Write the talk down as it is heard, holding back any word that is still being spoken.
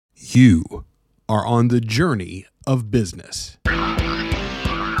You are on the journey of business. An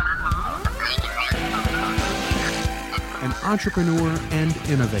entrepreneur and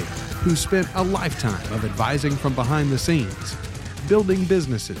innovator who spent a lifetime of advising from behind the scenes, building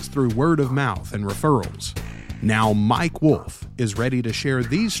businesses through word of mouth and referrals. Now Mike Wolf is ready to share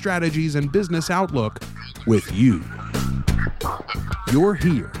these strategies and business outlook with you. You're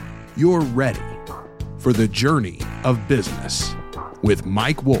here. You're ready for the journey of business with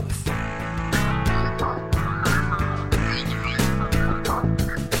Mike Wolf.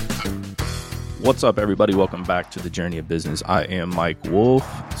 What's up, everybody? Welcome back to the Journey of Business. I am Mike Wolf.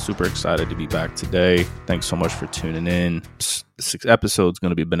 Super excited to be back today. Thanks so much for tuning in. This episode's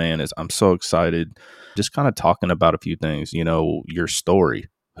going to be bananas. I'm so excited. Just kind of talking about a few things, your story,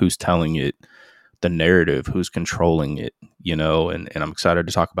 who's telling it, the narrative, who's controlling it, and I'm excited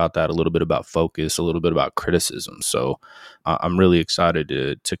to talk about that, a little bit about focus, a little bit about criticism. So I'm really excited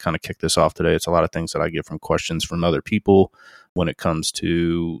to kind of kick this off today. It's a lot of things that I get from questions from other people when it comes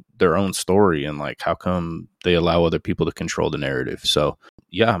to their own story and like, how come they allow other people to control the narrative? So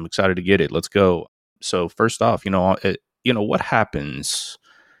yeah, I'm excited to get it. Let's go. So first off, what happens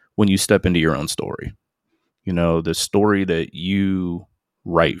when you step into your own story? The story that you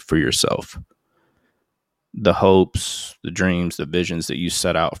write for yourself, the hopes, the dreams, the visions that you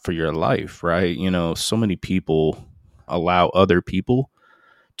set out for your life, right? So many people allow other people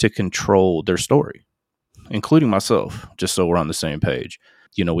to control their story, including myself, just so we're on the same page.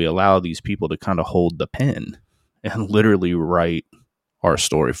 We allow these people to kind of hold the pen and literally write our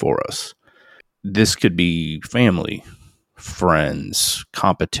story for us. This could be family, friends,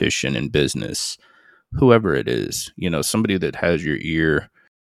 competition in business, whoever it is, somebody that has your ear,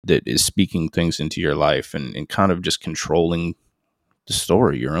 that is speaking things into your life and kind of just controlling the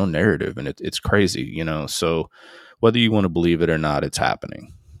story, your own narrative. And it's crazy, so whether you want to believe it or not, it's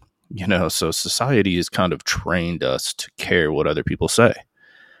happening, so society has kind of trained us to care what other people say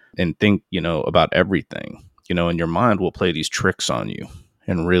and think, about everything, and your mind will play these tricks on you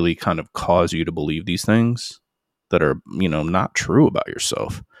and really kind of cause you to believe these things that are, not true about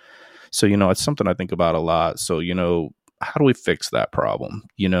yourself. So, it's something I think about a lot. So, how do we fix that problem?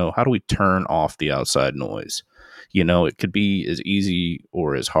 How do we turn off the outside noise? It could be as easy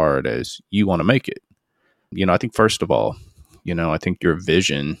or as hard as you want to make it. I think first of all, I think your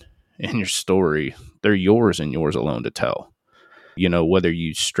vision and your story, they're yours and yours alone to tell. Whether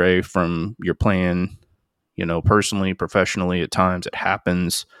you stray from your plan, personally, professionally, at times it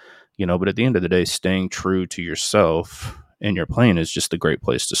happens, but at the end of the day, staying true to yourself and your plan is just a great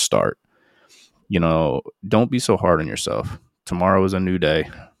place to start. Don't be so hard on yourself. Tomorrow is a new day.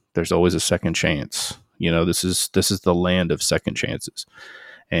 There's always a second chance. This is the land of second chances.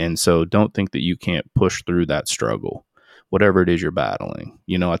 And so don't think that you can't push through that struggle, whatever it is you're battling.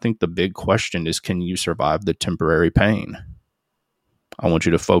 I think the big question is, can you survive the temporary pain? I want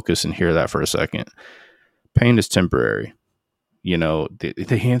you to focus and hear that for a second. Pain is temporary.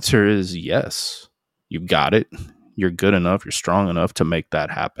 The answer is yes. You've got it. You're good enough. You're strong enough to make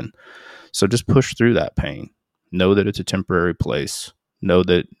that happen. So just push through that pain. Know that it's a temporary place. Know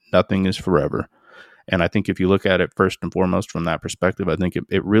that nothing is forever. And I think if you look at it first and foremost from that perspective, I think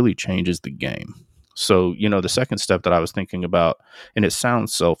it really changes the game. So, the second step that I was thinking about, and it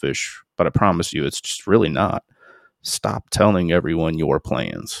sounds selfish, but I promise you, it's just really not. Stop telling everyone your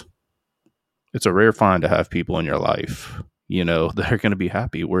plans. It's a rare find to have people in your life, that are going to be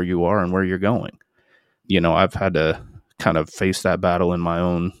happy where you are and where you're going. I've had to kind of face that battle in my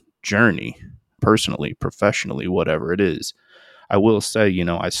own journey, personally, professionally, whatever it is. I will say,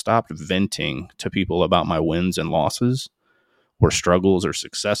 I stopped venting to people about my wins and losses or struggles or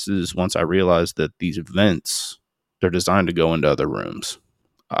successes once I realized that these events, they're designed to go into other rooms.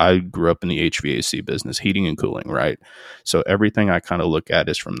 I grew up in the HVAC business, heating and cooling, right? So everything I kind of look at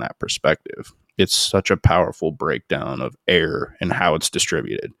is from that perspective. It's such a powerful breakdown of air and how it's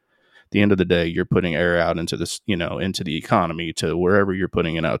distributed. At the end of the day, you're putting air out into this, into the economy, to wherever you're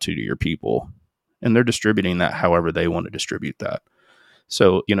putting it out to your people. And they're distributing that however they want to distribute that.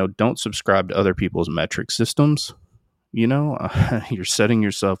 So, don't subscribe to other people's metric systems. You're setting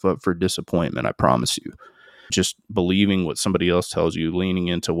yourself up for disappointment, I promise you. Just believing what somebody else tells you, leaning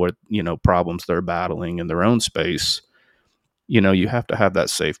into what, problems they're battling in their own space. You have to have that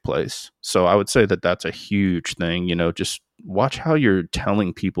safe place. So I would say that that's a huge thing. Just watch how you're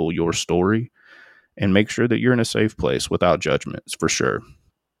telling people your story and make sure that you're in a safe place without judgments, for sure.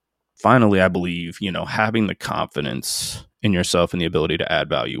 Finally, I believe, having the confidence in yourself and the ability to add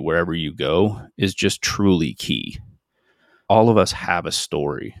value wherever you go is just truly key. all of us have a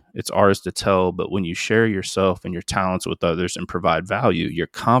story. It's ours to tell, but when you share yourself and your talents with others and provide value, your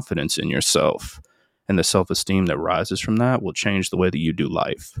confidence in yourself and the self-esteem that rises from that will change the way that you do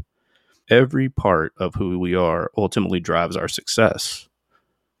life. Every part of who we are ultimately drives our success.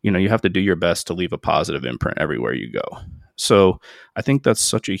 You have to do your best to leave a positive imprint everywhere you go. So I think that's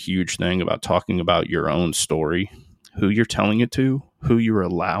such a huge thing about talking about your own story, who you're telling it to, who you're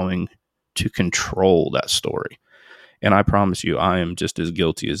allowing to control that story. And I promise you, I am just as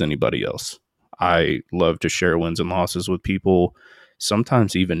guilty as anybody else. I love to share wins and losses with people,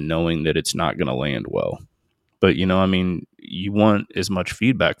 sometimes even knowing that it's not going to land well. But, you want as much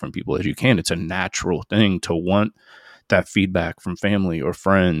feedback from people as you can. It's a natural thing to want that feedback from family or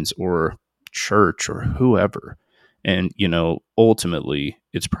friends or church or whoever. And, ultimately,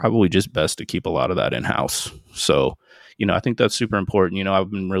 it's probably just best to keep a lot of that in-house. So, I think that's super important.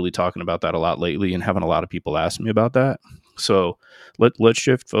 I've been really talking about that a lot lately and having a lot of people ask me about that. So let's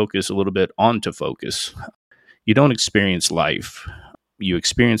shift focus a little bit onto focus. You don't experience life. You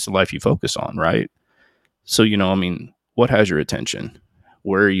experience the life you focus on, right? So, what has your attention?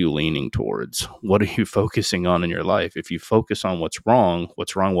 Where are you leaning towards? What are you focusing on in your life? If you focus on what's wrong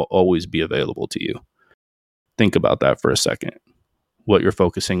will always be available to you. Think about that for a second. What you're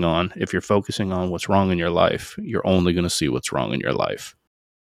focusing on. If you're focusing on what's wrong in your life, you're only going to see what's wrong in your life.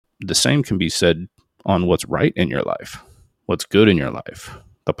 The same can be said on what's right in your life, what's good in your life,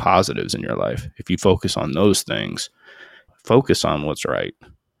 the positives in your life. If you focus on those things, focus on what's right.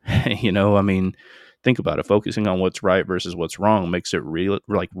 Think about it. Focusing on what's right versus what's wrong makes it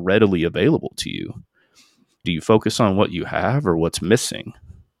readily available to you. Do you focus on what you have or what's missing?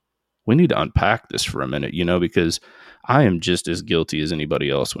 We need to unpack this for a minute, because I am just as guilty as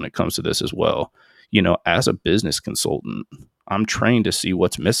anybody else when it comes to this as well. As a business consultant, I'm trained to see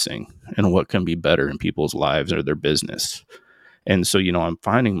what's missing and what can be better in people's lives or their business. And so, I'm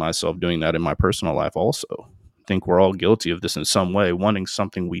finding myself doing that in my personal life also. I think we're all guilty of this in some way, wanting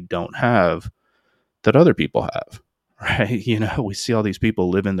something we don't have that other people have, right? We see all these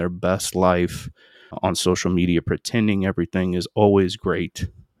people living their best life on social media, pretending everything is always great.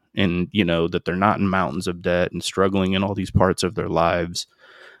 And, that they're not in mountains of debt and struggling in all these parts of their lives.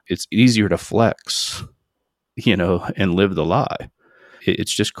 It's easier to flex, and live the lie.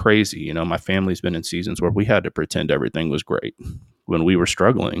 It's just crazy. My family's been in seasons where we had to pretend everything was great when we were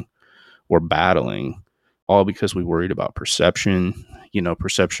struggling or battling, all because we worried about perception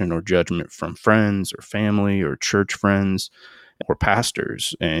or judgment from friends or family or church friends or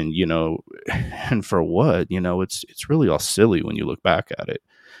pastors. And, and for what, it's really all silly when you look back at it.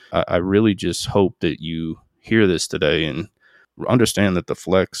 I really just hope that you hear this today and understand that the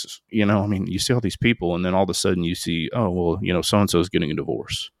flex, you see all these people and then all of a sudden you see, oh, well, so-and-so is getting a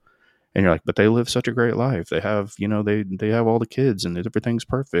divorce. And you're like, but they live such a great life. They have, they have all the kids and everything's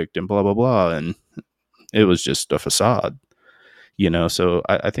perfect and blah, blah, blah. And it was just a facade, so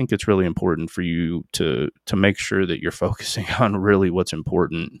I think it's really important for you to make sure that you're focusing on really what's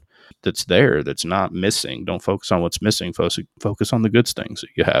important, that's there, that's not missing. Don't focus on what's missing. Focus on the good things that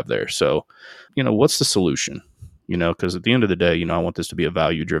you have there. So, what's the solution? Because at the end of the day, I want this to be a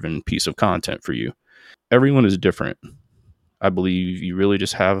value-driven piece of content for you. Everyone is different. I believe you really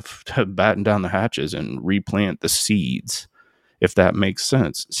just have to batten down the hatches and replant the seeds, if that makes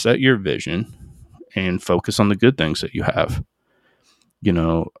sense. Set your vision and focus on the good things that you have.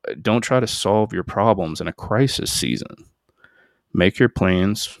 Don't try to solve your problems in a crisis season. Make your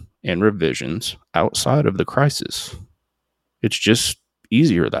plans and revisions outside of the crisis. It's just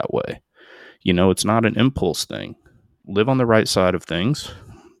easier that way. It's not an impulse thing. Live on the right side of things.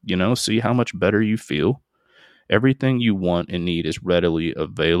 See how much better you feel. Everything you want and need is readily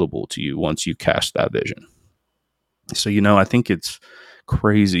available to you once you cast that vision. So, I think it's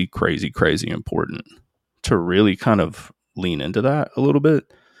crazy, crazy, crazy important to really kind of lean into that a little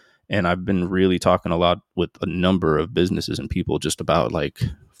bit. And I've been really talking a lot with a number of businesses and people just about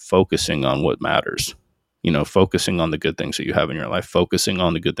focusing on what matters, focusing on the good things that you have in your life, focusing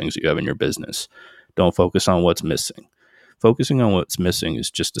on the good things that you have in your business. Don't focus on what's missing. Focusing on what's missing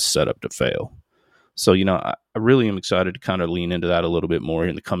is just a setup to fail. So, I really am excited to kind of lean into that a little bit more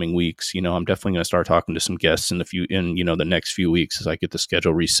in the coming weeks. I'm definitely going to start talking to some guests in the next few weeks as I get the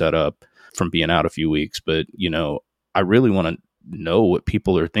schedule reset up from being out a few weeks. But, I really want to know what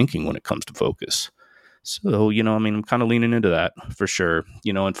people are thinking when it comes to focus. So, I'm kind of leaning into that for sure.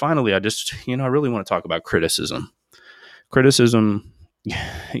 And finally, I really want to talk about criticism. Criticism,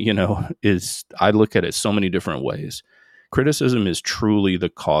 I look at it so many different ways. Criticism is truly the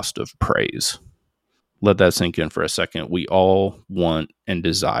cost of praise. Let that sink in for a second. We all want and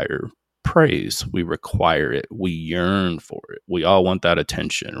desire praise. We require it. We yearn for it. We all want that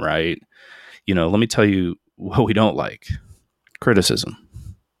attention, right? Let me tell you what we don't like. Criticism.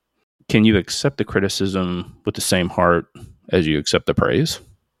 Can you accept the criticism with the same heart as you accept the praise?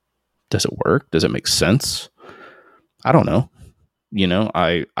 Does it work? Does it make sense? I don't know.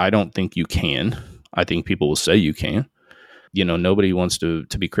 I don't think you can. I think people will say you can. Nobody wants to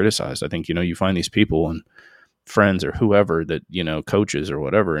be criticized. I think, you find these people and friends or whoever that, coaches or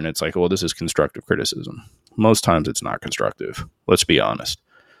whatever, and it's like, well, this is constructive criticism. Most times it's not constructive. Let's be honest.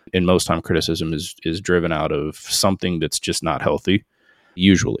 And most time criticism is driven out of something that's just not healthy.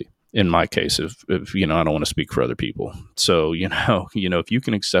 Usually, in my case, if I don't want to speak for other people. So, if you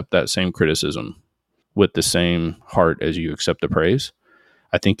can accept that same criticism with the same heart as you accept the praise,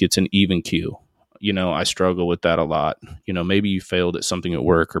 I think it's an even keel. I struggle with that a lot. Maybe you failed at something at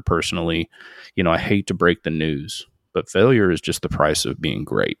work or personally. I hate to break the news, but failure is just the price of being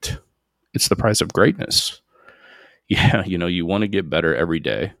great. It's the price of greatness. Yeah, you want to get better every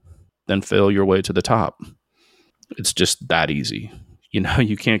day, then fail your way to the top. It's just that easy.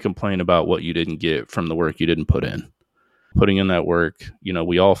 You can't complain about what you didn't get from the work you didn't put in. Putting in that work,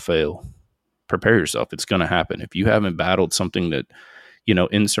 we all fail. Prepare yourself. It's going to happen. If you haven't battled something that,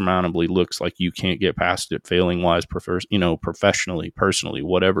 insurmountably looks like you can't get past it, failing wise, professionally, personally,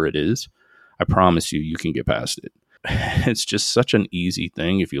 whatever it is, I promise you can get past it. It's just such an easy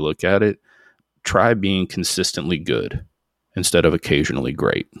thing if you look at it. Try being consistently good instead of occasionally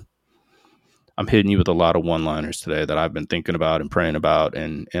great. I'm hitting you with a lot of one-liners today that I've been thinking about and praying about,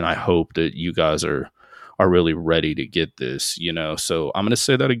 and I hope that you guys are really ready to get this, So I'm going to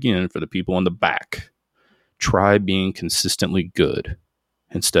say that again for the people in the back. Try being consistently good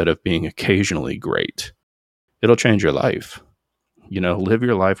instead of being occasionally great. It'll change your life. Live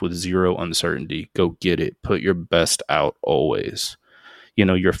your life with zero uncertainty. Go get it. Put your best out always.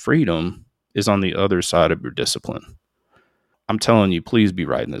 Your freedom is on the other side of your discipline. I'm telling you, please be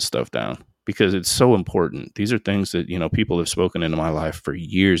writing this stuff down because it's so important. These are things that, people have spoken into my life for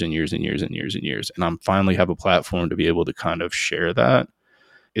years and years and years and years and years. And I'm finally have a platform to be able to kind of share that.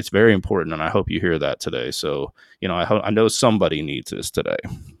 It's very important. And I hope you hear that today. So, I know somebody needs this today.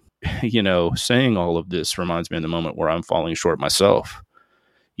 Saying all of this reminds me of the moment where I'm falling short myself.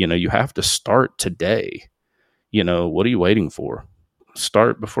 You have to start today. What are you waiting for?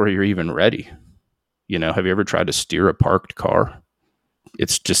 Start before you're even ready. Have you ever tried to steer a parked car?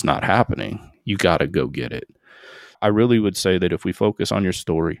 It's just not happening. You got to go get it. I really would say that if we focus on your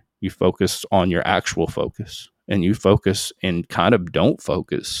story, you focus on your actual focus, and you focus and kind of don't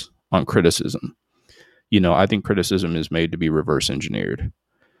focus on criticism. I think criticism is made to be reverse engineered.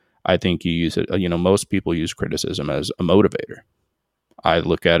 I think you use it, most people use criticism as a motivator. I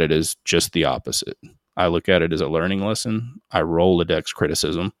look at it as just the opposite. I look at it as a learning lesson. I Rolodex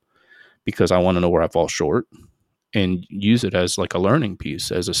criticism because I want to know where I fall short and use it as like a learning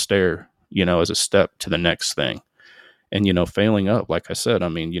piece, as a stair, as a step to the next thing. And, failing up, like I said,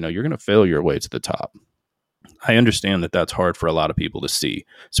 you're going to fail your way to the top. I understand that that's hard for a lot of people to see,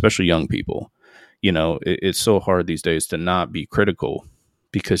 especially young people. It's so hard these days to not be critical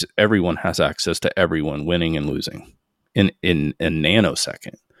because everyone has access to everyone winning and losing in a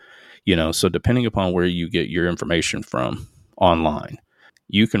nanosecond. So depending upon where you get your information from online,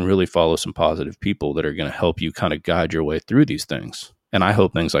 you can really follow some positive people that are going to help you kind of guide your way through these things. And I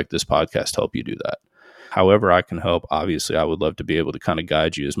hope things like this podcast help you do that. However I can help, obviously, I would love to be able to kind of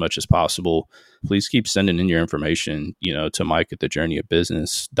guide you as much as possible. Please keep sending in your information, to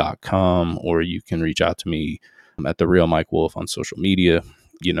mike@thejourneyofbusiness.com, or you can reach out to me at The Real Mike Wolf on social media,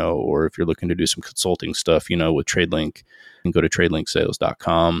 or if you're looking to do some consulting stuff, with TradeLink, you can go to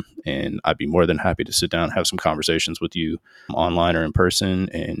tradelinkSales.com, and I'd be more than happy to sit down and have some conversations with you online or in person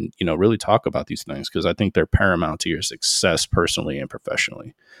and, really talk about these things because I think they're paramount to your success personally and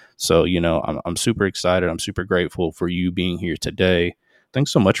professionally. So, I'm super excited. I'm super grateful for you being here today.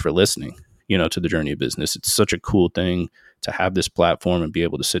 Thanks so much for listening, to The Journey of Business. It's such a cool thing to have this platform and be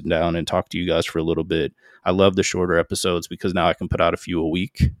able to sit down and talk to you guys for a little bit. I love the shorter episodes because now I can put out a few a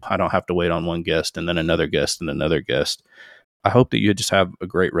week. I don't have to wait on one guest and then another guest and another guest. I hope that you just have a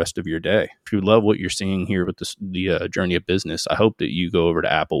great rest of your day. If you love what you're seeing here with the Journey of Business, I hope that you go over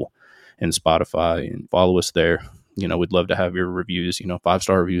to Apple and Spotify and follow us there. We'd love to have your reviews.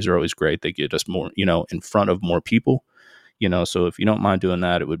 5-star reviews are always great. They get us more, in front of more people. So if you don't mind doing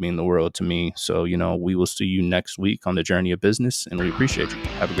that, it would mean the world to me. So, we will see you next week on The Journey of Business, and we appreciate you.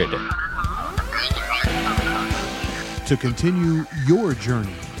 Have a great day. To continue your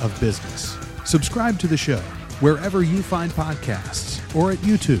journey of business, subscribe to the show wherever you find podcasts or at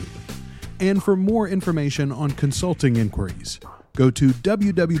YouTube. And for more information on consulting inquiries, go to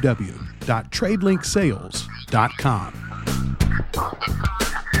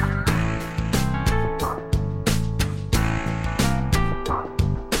www.tradelinksales.com.